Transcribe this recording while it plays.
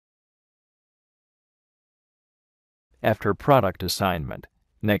After product assignment,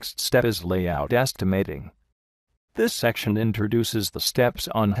 next step is layout estimating. This section introduces the steps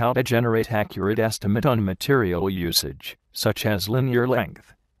on how to generate accurate estimate on material usage, such as linear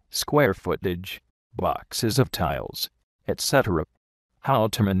length, square footage, boxes of tiles, etc. How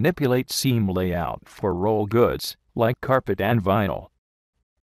to manipulate seam layout for roll goods, like carpet and vinyl.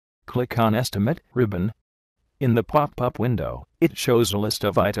 Click on Estimate ribbon. In the pop-up window, it shows a list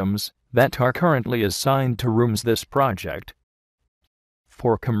of items that are currently assigned to rooms this project.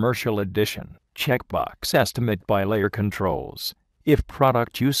 For commercial edition, checkbox Estimate by Layer controls. If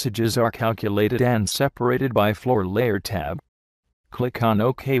product usages are calculated and separated by floor layer tab, click on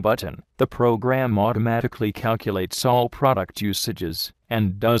OK button. The program automatically calculates all product usages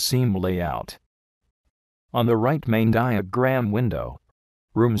and does seam layout. On the right main diagram window,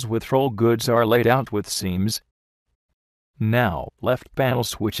 rooms with roll goods are laid out with seams. Now, left panel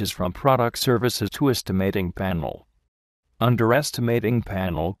switches from Product Services to Estimating panel. Under Estimating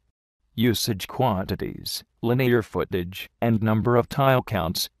panel, usage quantities, linear footage, and number of tile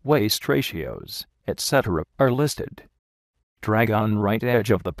counts, waste ratios, etc. are listed. Drag on right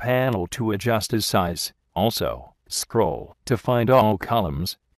edge of the panel to adjust its size. Also, scroll to find all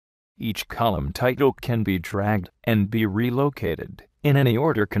columns. Each column title can be dragged and be relocated in any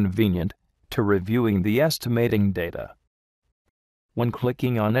order convenient to reviewing the estimating data. When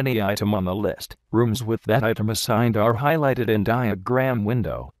clicking on any item on the list, rooms with that item assigned are highlighted in diagram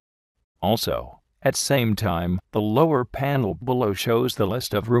window. Also, at same time, the lower panel below shows the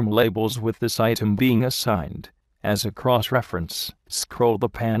list of room labels with this item being assigned. As a cross-reference, scroll the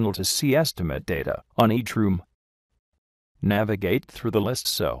panel to see estimate data on each room. Navigate through the list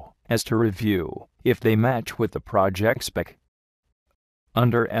so as to review if they match with the project spec.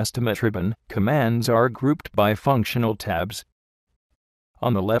 Under Estimate ribbon, commands are grouped by functional tabs.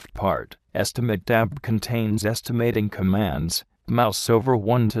 On the left part, Estimate tab contains estimating commands. Mouse over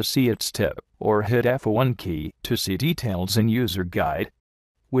one to see its tip, or hit F1 key to see details in user guide.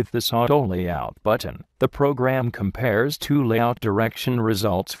 With this auto layout button, the program compares two layout direction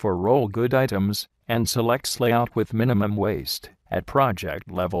results for roll good items and selects layout with minimum waste at project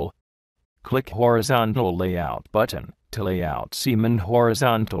level. Click horizontal layout button to lay out seam in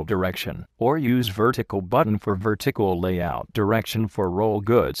horizontal direction, or use vertical button for vertical layout direction for roll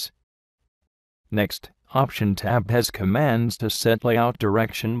goods. Next, Option tab has commands to set layout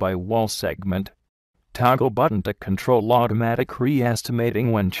direction by wall segment. Toggle button to control automatic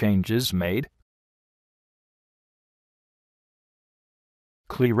re-estimating when changes made.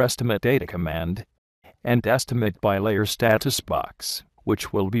 Clear Estimate Data command and Estimate by Layer status box,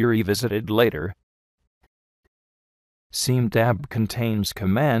 which will be revisited later. Seam tab contains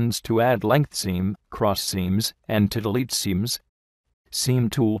commands to add length seam, cross seams, and to delete seams. Seam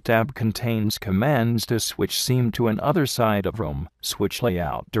Tool tab contains commands to switch seam to another side of room, switch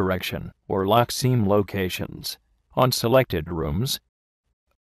layout direction, or lock seam locations on selected rooms.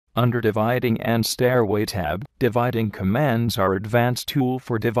 Under Dividing and Stairway tab, dividing commands are advanced tool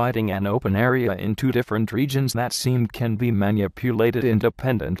for dividing an open area into different regions that seam can be manipulated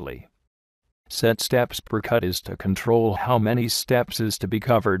independently. Set steps per cut is to control how many steps is to be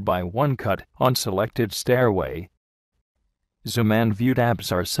covered by one cut on selected stairway. Zoom and View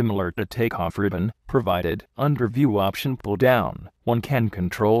tabs are similar to Takeoff ribbon, provided under View option pull down, one can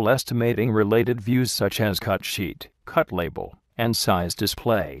control estimating related views such as cut sheet, cut label, and size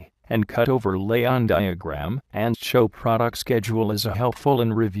display, and cut overlay on diagram, and show product schedule is helpful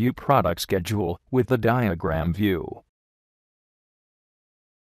in review product schedule with the diagram view.